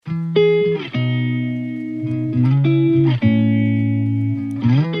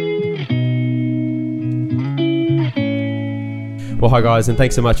Well, hi guys, and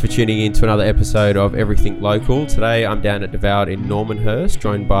thanks so much for tuning in to another episode of Everything Local. Today I'm down at Devout in Normanhurst,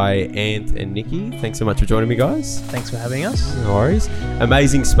 joined by Anth and Nikki. Thanks so much for joining me, guys. Thanks for having us. No worries.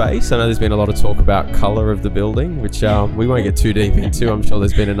 Amazing space. I know there's been a lot of talk about colour of the building, which we won't get too deep into. I'm sure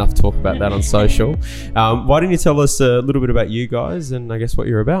there's been enough talk about that on social. Why don't you tell us a little bit about you guys and I guess what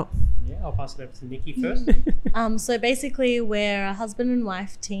you're about? Yeah, I'll pass it over to Nikki first. So basically we're a husband and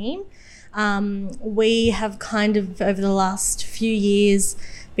wife team. We have kind of over the last few years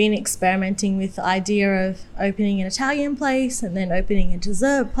been experimenting with the idea of opening an Italian place and then opening a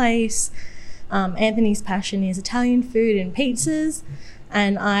dessert place. Anthony's passion is Italian food and pizzas,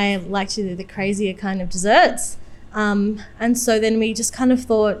 and I like to do the crazier kind of desserts. And so then we just kind of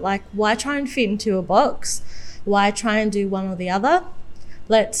thought, like, why try and fit into a box? Why try and do one or the other?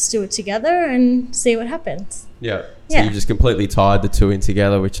 Let's do it together and see what happens. Yeah. So you've just completely tied the two in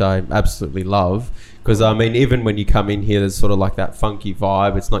together, which I absolutely love. Because, I mean, even when you come in here, there's sort of like that funky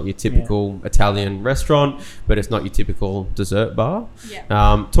vibe. It's not your typical Italian restaurant, but it's not your typical dessert bar.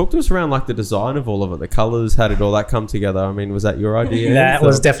 Yeah. Talk to us around like the design of all of it, the colours, how did all that come together? I mean, was that your idea? That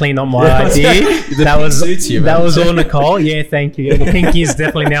was definitely not my idea. That was all Nicole. Yeah, thank you. The pink is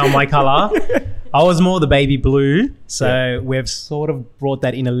definitely now my colour. I was more the baby blue, so we've sort of brought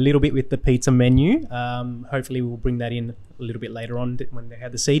that in a little bit with the pizza menu. Hopefully we'll bring that in a little bit later on when they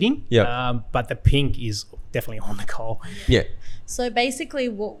have the seating. But the pink is definitely on Nicole. Yeah. So basically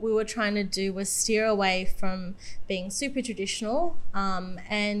what we were trying to do was steer away from being super traditional.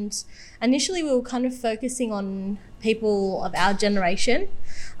 And initially we were kind of focusing on people of our generation.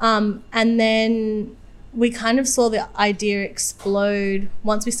 And then we kind of saw the idea explode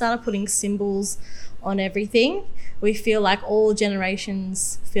once we started putting symbols on everything. We feel like all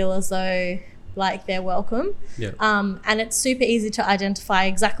generations feel as though like they're welcome. Yeah. And it's super easy to identify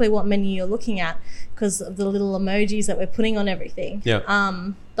exactly what menu you're looking at because of the little emojis that we're putting on everything. Yeah.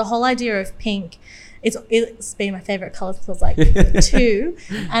 The whole idea of pink, it's been my favorite color since I was like 2.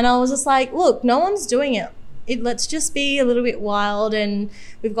 And I was just like, look, no one's doing it. Let's just be a little bit wild, and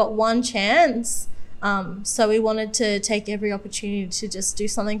we've got one chance. So we wanted to take every opportunity to just do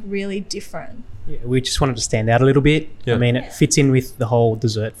something really different. Yeah, we just wanted to stand out a little bit. Yeah. I mean, it fits in with the whole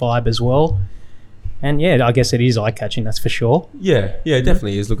dessert vibe as well. And yeah, I guess it is eye-catching, that's for sure. Yeah, it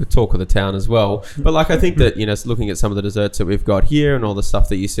definitely is. Look at talk of the town as well. But like, I think that, you know, looking at some of the desserts that we've got here and all the stuff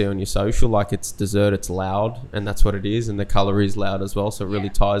that you see on your social, like it's dessert, it's loud, and that's what it is. And the colour is loud as well. So it really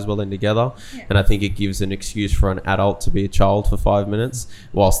ties well in together. Yeah. And I think it gives an excuse for an adult to be a child for 5 minutes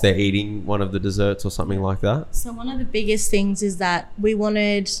whilst they're eating one of the desserts or something like that. So one of the biggest things is that we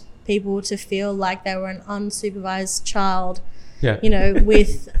wanted people to feel like they were an unsupervised child, Yeah. you know,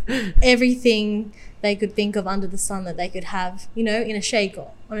 with everything they could think of under the sun that they could have, you know, in a shake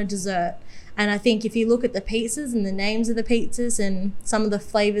or on a dessert. And I think if you look at the pizzas and the names of the pizzas and some of the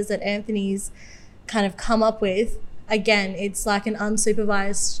flavors that Anthony's kind of come up with, again, it's like an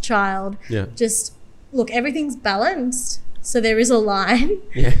unsupervised child. Yeah. Just look, everything's balanced, so there is a line,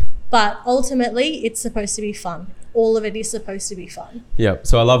 Yeah. but ultimately it's supposed to be fun. All of it is supposed to be fun. Yeah.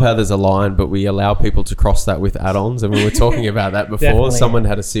 So I love how there's a line, but we allow people to cross that with add-ons. And we were talking about that before. Definitely. Someone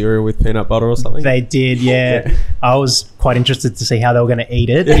had a cereal with peanut butter or something. They did, yeah. I was quite interested to see how they were going to eat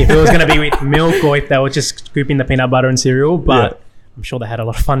it. If it was going to be with milk or if they were just scooping the peanut butter and cereal. But I'm sure they had a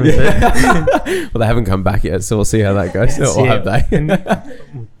lot of fun with it. Well, they haven't come back yet, so we'll see how that goes. Or have they?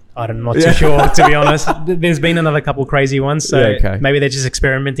 I'm not too sure, to be honest. There's been another couple crazy ones, so maybe they're just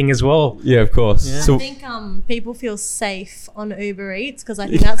experimenting as well. Yeah, of course. Yeah. So I think people feel safe on Uber Eats because I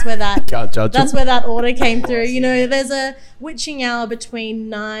think that's where that can't judge that's them. where that order came through. You know, there's a witching hour between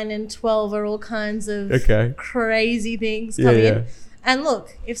 9 and 12 are all kinds of crazy things coming in. And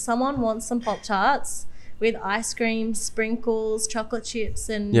look, if someone wants some Pop-Tarts with ice cream, sprinkles, chocolate chips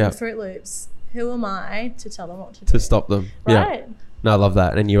and Fruit Loops, who am I to tell them what to do? To stop them. Right. Yeah. No, I love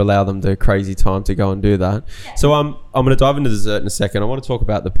that. And you allow them the crazy time to go and do that. Yeah. So I'm going to dive into dessert in a second. I want to talk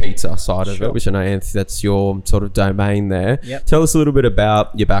about the pizza side of it, which I know, Anthony, that's your sort of domain there. Yep. Tell us a little bit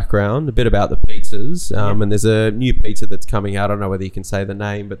about your background, a bit about the pizzas. And there's a new pizza that's coming out. I don't know whether you can say the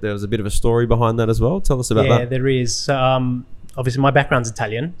name, but there was a bit of a story behind that as well. Tell us about that. Yeah, there is. Obviously, my background's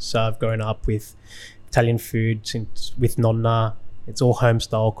Italian. So I've grown up with Italian food with nonna. It's all home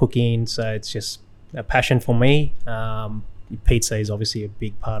style cooking. So it's just a passion for me. Pizza is obviously a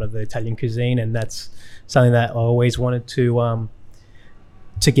big part of the Italian cuisine, and that's something that I always wanted to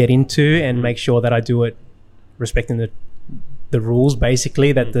get into and make sure that I do it respecting the rules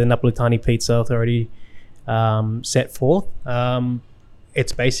basically that the Napolitani Pizza Authority set forth.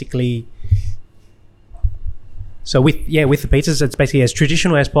 It's basically with the pizzas, it's basically as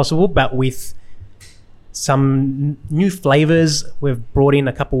traditional as possible, but with some new flavors. We've brought in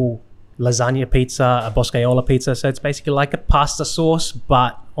a couple lasagna pizza, a boscaiola pizza. So it's basically like a pasta sauce,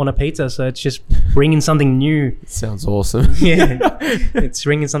 but on a pizza. So it's just bringing something new. Sounds awesome. Yeah, it's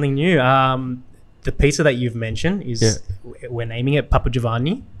bringing something new. The pizza that you've mentioned is, we're naming it Papa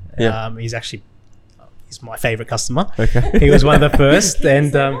Giovanni. Yeah. He's my favorite customer. Okay. He was one of the first,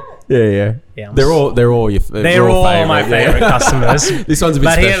 and Yeah. Yeah, They're all they're all my favorite customers. This one's a bit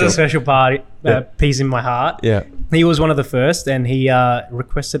But special. he has a special piece in my heart. Yeah. He was one of the first, and he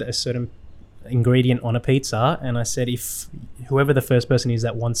requested a certain ingredient on a pizza, and I said, if whoever the first person is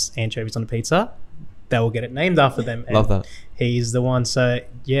that wants anchovies on a pizza, they will get it named after them. And Love that. he's the one. So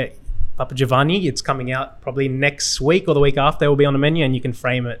yeah, Papa Giovanni, it's coming out probably next week or the week after. It will be on the menu, and you can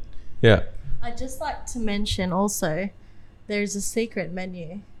frame it. Yeah. I'd just like to mention also there's a secret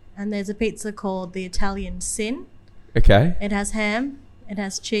menu, and there's a pizza called the Italian Sin. Okay. It has ham, it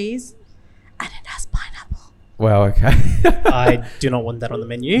has cheese, and it has pineapple. Wow. Okay. I do not want that on the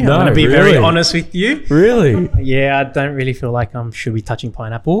menu. No, I'm going to be really? very honest with you. Really? Yeah, I don't really feel like should be touching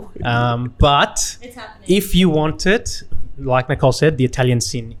pineapple. But It's happening. if you want it, like Nicole said, the Italian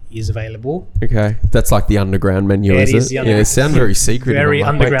Sin is available. Okay. That's like the underground menu, Yeah, it is is it? the Yeah. underground- It sounds very secret. Very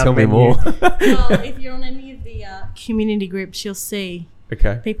I'm like, wait, underground tell me menu. more. Well, if you're on any of the community groups, you'll see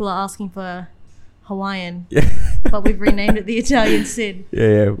Okay. people are asking for Hawaiian, Yeah. but we've renamed it the Italian Sin.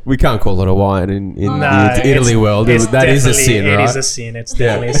 Yeah. We can't call it Hawaiian in No, the Italy world. it's That is a definitely- sin, right? It is a sin. It's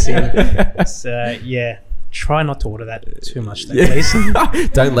definitely a sin. So yeah, try not to order that too much, though, please.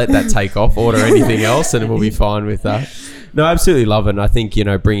 Don't let that take off. Order anything else, and we'll be fine with that. No, I absolutely love it. And I think,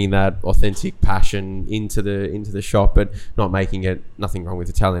 bringing that authentic passion into the shop, but not making it, nothing wrong with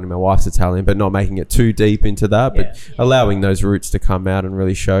Italian, and my wife's Italian, but not making it too deep into that, but allowing those roots to come out and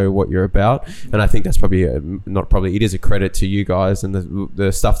really show what you're about. And I think that's probably it is a credit to you guys, and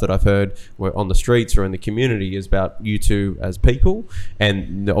the stuff that I've heard on the streets or in the community is about you two as people.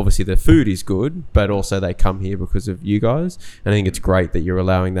 And obviously the food is good, but also they come here because of you guys. And I think it's great that you're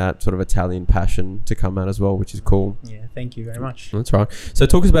allowing that sort of Italian passion to come out as well, which is cool. Yeah, thank you very much. That's right. So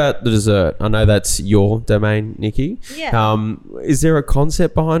talk us about the dessert. I know that's your domain, Nikki. Yeah. Is there a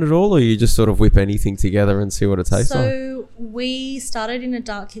concept behind it all, or you just sort of whip anything together and see what it tastes like? So we started in a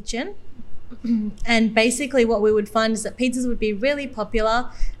dark kitchen, and basically what we would find is that pizzas would be really popular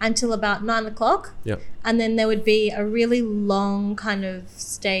until about 9 o'clock. Yep. And then there would be a really long kind of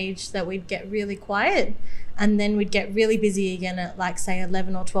stage that we'd get really quiet. And then we'd get really busy again at like, say,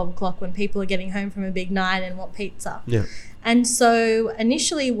 11 or 12 o'clock when people are getting home from a big night and want pizza. Yeah. And so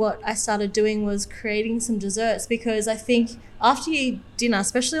initially what I started doing was creating some desserts, because I think after you eat dinner,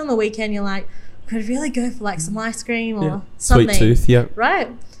 especially on the weekend, you're like, could really go for like some ice cream or something. Sweet tooth, yeah. Right.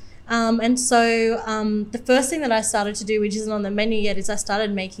 And so the first thing that I started to do, which isn't on the menu yet, is I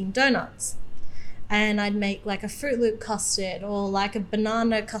started making donuts. And I'd make like a Fruit Loop custard or like a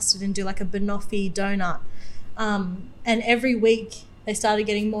banana custard and do like a banoffee donut. And every week they started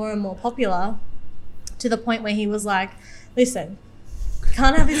getting more and more popular, to the point where he was like, listen, you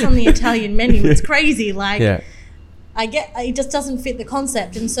can't have this on the Italian menu. It's crazy. Like, Yeah. it just doesn't fit the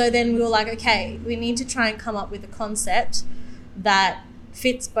concept. And so then we were like, okay, we need to try and come up with a concept that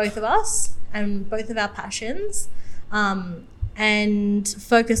fits both of us and both of our passions, and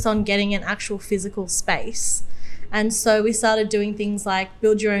focus on getting an actual physical space. And so we started doing things like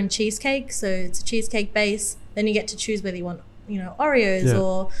build your own cheesecake. So it's a cheesecake base. Then you get to choose whether you want, Oreos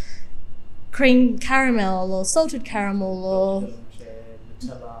or cream caramel or salted caramel or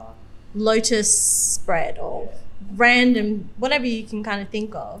lotus spread or random, whatever you can kind of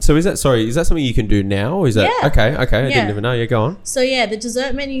think of. So is that something you can do now? Or is that Yeah. okay? I Yeah. didn't even know. Yeah, go on. So yeah, the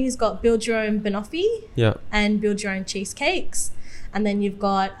dessert menu's got build your own banoffee Yeah. and build your own cheesecakes. And then you've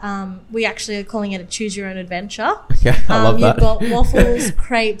got, we actually are calling it a choose your own adventure. Okay, I love that. You've got waffles,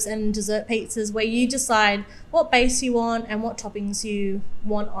 crepes, and dessert pizzas, where you decide what base you want and what toppings you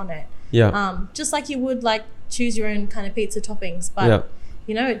want on it. Yeah. Just like you would like choose your own kind of pizza toppings, but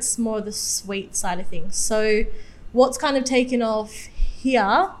Yeah. it's more the sweet side of things. So what's kind of taken off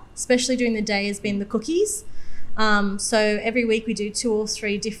here, especially during the day, has been the cookies. So every week we do 2 or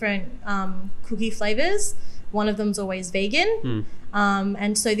 3 different cookie flavors. One of them's always vegan.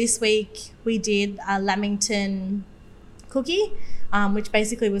 And so this week we did a Lamington cookie, which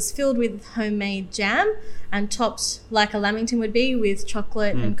basically was filled with homemade jam and topped like a Lamington would be with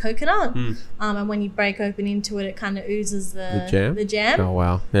chocolate and coconut. And when you break open into it, it kind of oozes the jam. Oh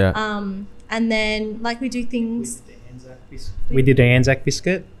wow. Yeah. And then like we do things. We did a Anzac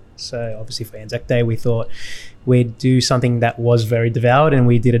biscuit. So obviously for Anzac Day, we thought we'd do something that was very devout, and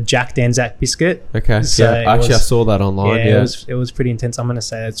we did a Jack Anzac biscuit. Okay. So yeah. Actually, I saw that online. Yeah. It was pretty intense. I'm going to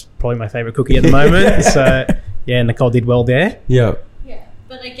say it's probably my favorite cookie at the moment. So yeah, Nicole did well there. Yeah. Yeah,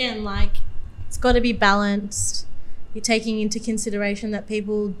 but again, like, it's got to be balanced. You're taking into consideration that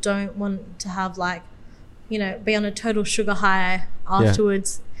people don't want to have, like, you know, be on a total sugar high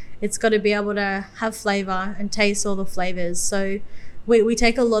afterwards. It's got to be able to have flavor and taste all the flavors. So we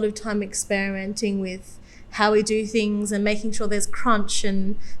take a lot of time experimenting with how we do things and making sure there's crunch.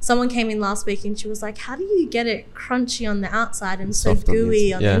 And someone came in last week and she was like, how do you get it crunchy on the outside and so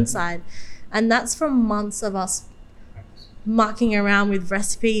gooey on the inside? And that's from months of us mucking around with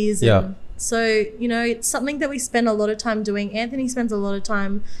recipes. And so, you know, it's something that we spend a lot of time doing. Anthony spends a lot of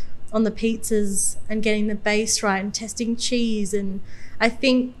time on the pizzas and getting the base right and testing cheese. And I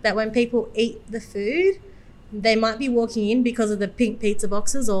think that when people eat the food, they might be walking in because of the pink pizza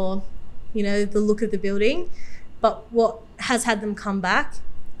boxes or, you know, the look of the building. But what has had them come back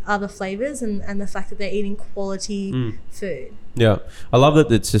are the flavors and the fact that they're eating quality food. Yeah. I love that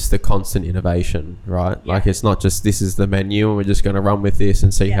it's just the constant innovation, right? Yeah. Like, it's not just this is the menu and we're just going to run with this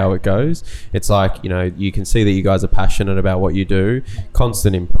and see how it goes. It's like, you know, you can see that you guys are passionate about what you do,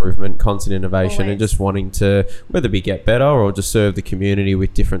 constant improvement, constant innovation, and just wanting to, whether it be get better or just serve the community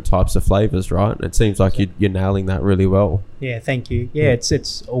with different types of flavors, right? It seems like you're nailing that really well. Yeah, thank you. Yeah,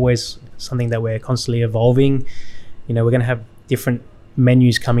 it's always something that we're constantly evolving. You know, we're going to have different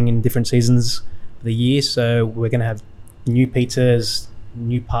menus coming in different seasons of the year, so we're going to have new pizzas,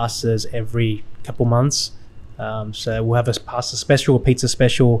 new pastas every couple months. So we'll have a pasta special, a pizza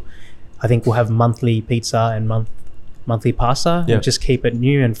special. I think we'll have monthly pizza and monthly pasta. Yeah. We'll just keep it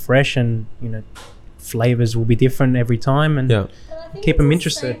new and fresh, and, you know, flavors will be different every time, and keep them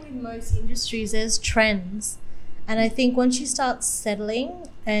interested. Same with most industries, there's trends. And I think once you start settling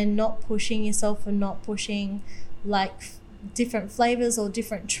and not pushing yourself and not pushing like different flavors or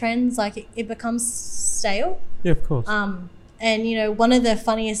different trends, like it becomes stale. Yeah, of course. And, you know, one of the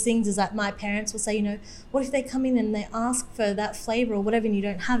funniest things is that my parents will say, you know, what if they come in and they ask for that flavor or whatever and you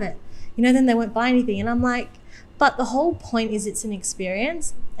don't have it? You know, then they won't buy anything. And I'm like, but the whole point is it's an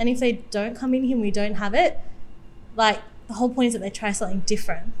experience. And if they don't come in here and we don't have it, like, the whole point is that they try something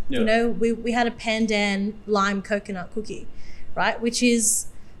different. Yeah. You know, we had a pandan lime coconut cookie, right? Which is,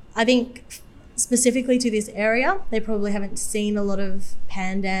 I think, specifically to this area, they probably haven't seen a lot of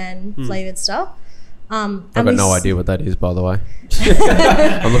pandan flavored stuff. I've got no idea what that is, by the way.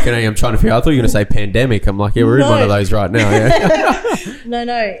 I'm looking at you, I'm trying to figure out. I thought you were going to say pandemic. I'm like, yeah, we're in one of those right now. Yeah. No,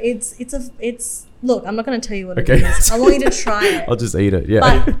 it's look, I'm not going to tell you what it is. I want you to try it. I'll just eat it.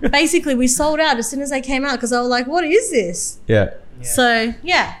 Yeah. But basically, we sold out as soon as they came out because I was like, what is this? Yeah. So,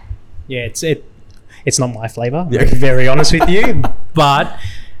 yeah. Yeah, it's not my flavor, I'm to be very honest with you, but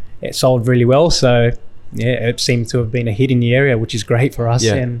it sold really well. So, yeah, it seemed to have been a hit in the area, which is great for us.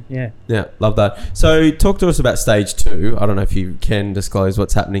 Yeah. And yeah, love that. So talk to us about stage 2. I don't know if you can disclose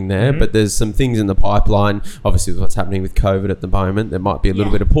what's happening there, but there's some things in the pipeline. Obviously, with what's happening with COVID at the moment, there might be a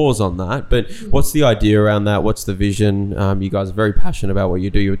little bit of pause on that. But what's the idea around that? What's the vision? You guys are very passionate about what you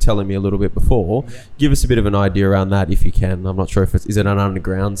do. You were telling me a little bit before. Yeah. Give us a bit of an idea around that if you can. I'm not sure if is it an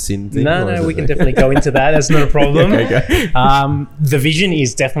underground sin thing? No, we can definitely go into that. That's not a problem. Okay. The vision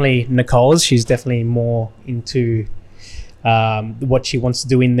is definitely Nicole's. She's definitely more into what she wants to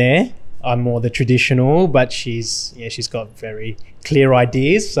do in there. I'm more the traditional, but she's got very clear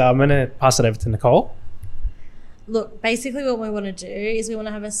ideas. So I'm going to pass it over to Nicole. Look, basically what we want to do is we want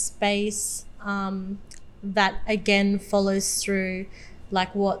to have a space that again follows through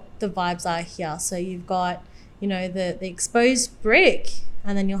like what the vibes are here. So you've got, you know, the exposed brick,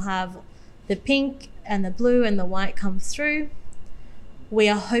 and then you'll have the pink and the blue and the white come through. We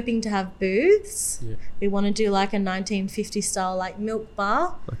are hoping to have booths. Yeah. We want to do like a 1950 style like milk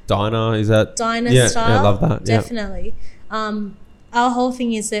bar. Like diner, is that? Diner style. Yeah, I love that. Definitely. Our whole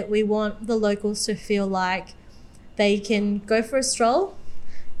thing is that we want the locals to feel like they can go for a stroll.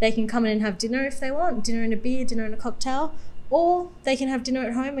 They can come in and have dinner if they want, dinner and a beer, dinner and a cocktail, or they can have dinner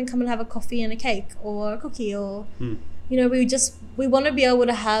at home and come and have a coffee and a cake or a cookie or, you know, we want to be able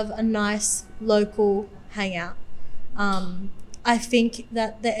to have a nice local hangout. I think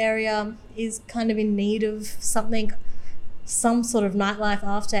that the area is kind of in need of some sort of nightlife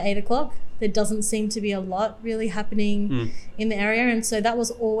after 8 o'clock. There doesn't seem to be a lot really happening in the area. And so that was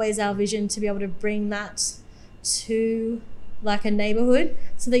always our vision, to be able to bring that to like a neighborhood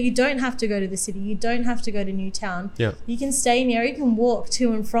so that you don't have to go to the city. You don't have to go to Newtown. Yeah. You can stay in the area. You can walk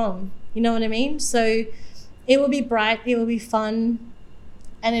to and from. You know what I mean? So it will be bright. It will be fun.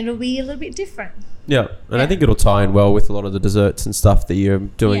 and it'll be a little bit different. Yeah, and I Yeah. think it'll tie in well with a lot of the desserts and stuff that you're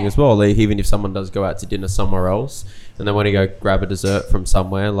doing Yeah. as well. Like, even if someone does go out to dinner somewhere else and they want to go grab a dessert from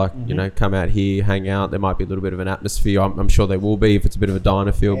somewhere, like, you know, come out here, hang out, there might be a little bit of an atmosphere. I'm sure there will be if it's a bit of a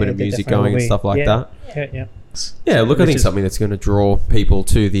diner feel, a bit of there music definitely going will and be. stuff like Yeah. that. Yeah. Yeah, look, I Which think is- something that's going to draw people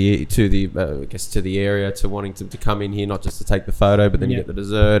to the I guess to the area, to wanting to come in here, not just to take the photo, but then you Yeah. get the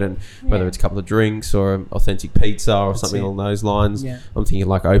dessert, and whether Yeah. it's a couple of drinks or an authentic pizza or something it. along those lines. Yeah. I'm thinking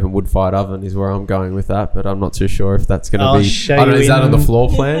like open wood fired oven is where I'm going with that, but I'm not too sure if that's going I'll to be. show I don't know, you is that on the in- floor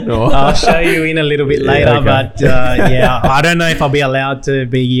plan or? I'll show you in a little bit Yeah, later, okay. but yeah, I don't know if I'll be allowed to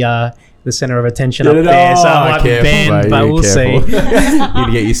be the center of attention up No, there, so I oh, might be careful, banned, mate, but yeah, we'll see. careful. You're going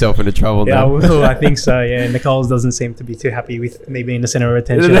to get yourself into trouble Yeah, I now. will. I think so. Yeah, Nicole doesn't seem to be too happy with me being the center of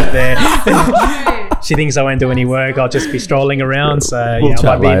attention up there. She thinks I won't do any work. I'll just be strolling around. So We'll yeah, I chat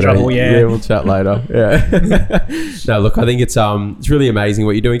might be in later. trouble. Yeah. We'll chat later. Yeah. No, look, I think it's really amazing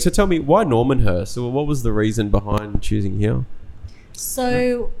what you're doing. So tell me, why Normanhurst? So what was the reason behind choosing here?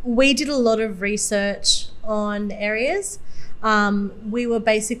 So we did a lot of research on areas. We were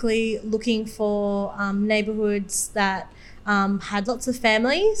basically looking for neighborhoods that had lots of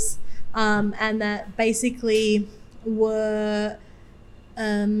families and that basically were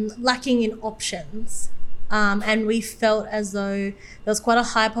lacking in options. And we felt as though there was quite a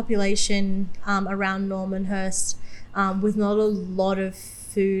high population around Normanhurst with not a lot of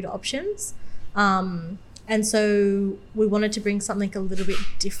food options. And so we wanted to bring something a little bit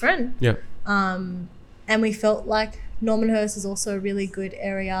different. Yeah. And we felt like Normanhurst is also a really good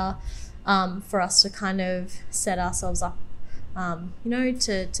area for us to kind of set ourselves up,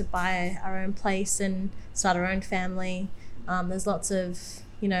 to buy our own place and start our own family. There's lots of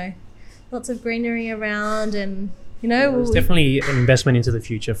greenery around, and It's definitely an investment into the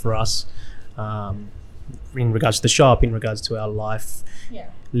future for us, in regards to the shop, in regards to our life yeah.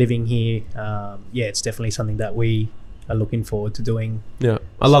 living here. It's definitely something that we are looking forward to doing. Yeah,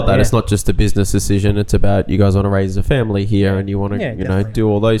 I love So, that. yeah. It's not just a business decision. It's about you guys want to raise a family here, and you want to, Yeah, definitely. do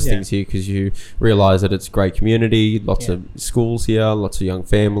all those Yeah. things here because you realize that it's a great community, lots Yeah. of schools here, lots of young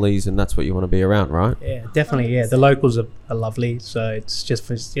families, and that's what you want to be around, right? Yeah, definitely. Yeah, the locals are lovely. So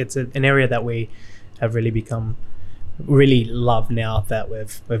it's an area that we have really become really love now that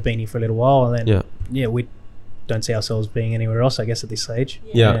we've been here for a little while, and then we don't see ourselves being anywhere else, I guess, at this stage.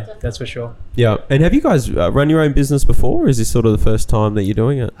 Yeah. That's for sure. Yeah. And have you guys run your own business before, or is this sort of the first time that you're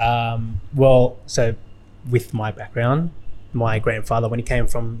doing it? So with my background, my grandfather, when he came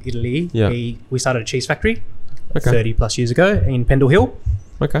from Italy, we started a cheese factory 30 plus years ago in Pendle Hill.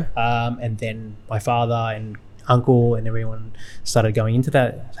 Okay. And then my father and uncle and everyone started going into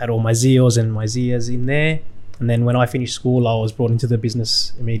that. Had all my Zeals and my Zias in there. And then when I finished school, I was brought into the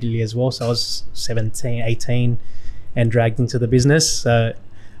business immediately as well. So I was 17, 18 and dragged into the business. So,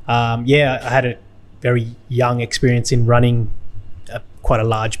 I had a very young experience in running quite a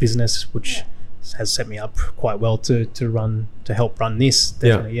large business, which has set me up quite well to help run this.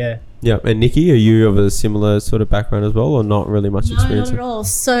 Definitely, Yeah. And Nikki, are you of a similar sort of background as well, or not really much experience? No, not at all.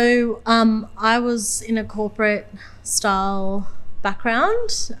 So I was in a corporate style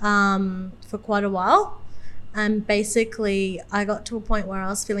background for quite a while. And basically, I got to a point where I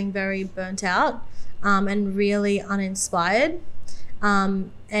was feeling very burnt out and really uninspired.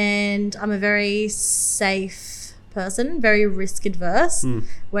 And I'm a very safe person, very risk adverse,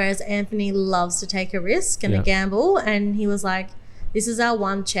 whereas Anthony loves to take a risk and a gamble. And he was like, this is our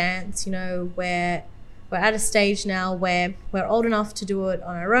one chance, where we're at a stage now where we're old enough to do it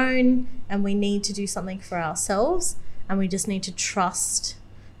on our own, and we need to do something for ourselves, and we just need to trust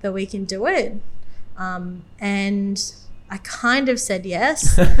that we can do it. And I kind of said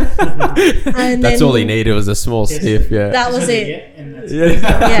yes. And That's then all he needed was a small sniff. Yeah. That was it.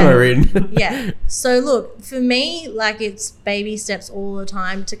 Yeah. We're in. Yeah. So look, for me, like, it's baby steps all the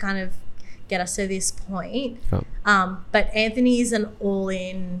time to kind of get us to this point. But Anthony's an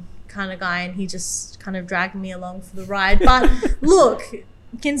all-in kind of guy, and he just kind of dragged me along for the ride. But look,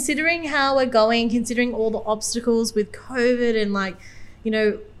 considering how we're going, considering all the obstacles with COVID and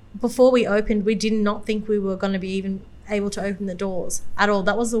before we opened, we did not think we were going to be even able to open the doors at all.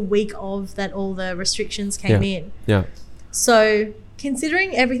 That was the week of that all the restrictions came in. Yeah. So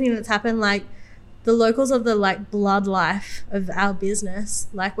considering everything that's happened, the locals of the blood life of our business,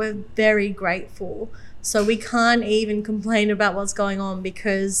 we're very grateful. So we can't even complain about what's going on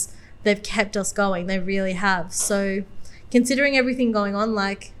because they've kept us going. They really have. So considering everything going on,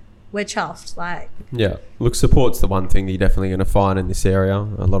 we're chuffed. Yeah. Look, support's the one thing that you're definitely going to find in this area.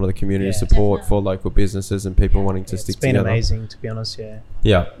 A lot of the community support for local businesses and people wanting to stick together. It's been amazing, to be honest,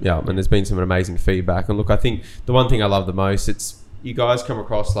 Yeah. And there's been some amazing feedback. And look, I think the one thing I love the most, it's you guys come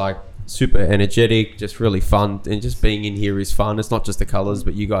across like super energetic, just really fun, and just being in here is fun. It's not just the colors,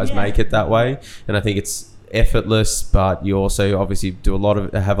 but you guys make it that way, and I think it's effortless, but you also obviously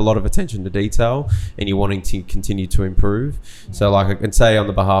have a lot of attention to detail, and you're wanting to continue to improve. So like I can say on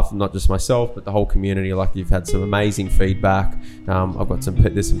the behalf of not just myself but the whole community, like you've had some amazing feedback. I've got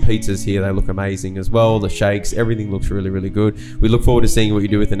there's some pizzas here, they look amazing as well, the shakes, everything looks really, really good. We look forward to seeing what you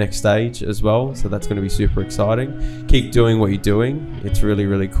do with the next stage as well, so that's going to be super exciting. Keep doing what you're doing. It's really,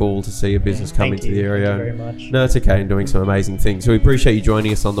 really cool to see a business come into the area. Thank you very much. No, it's okay, and doing some amazing things. So we appreciate you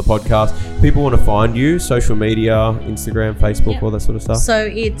joining us on the podcast. People want to find you, social media, Instagram, Facebook, all that sort of stuff. So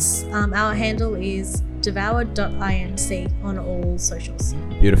it's our handle is devoured.inc on all socials.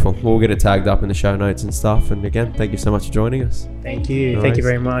 Beautiful. We'll get it tagged up in the show notes and stuff. And again, thank you so much for joining us. Thank you. No Thank you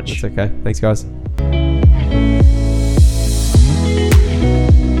worries. very much. That's okay. Thanks, guys.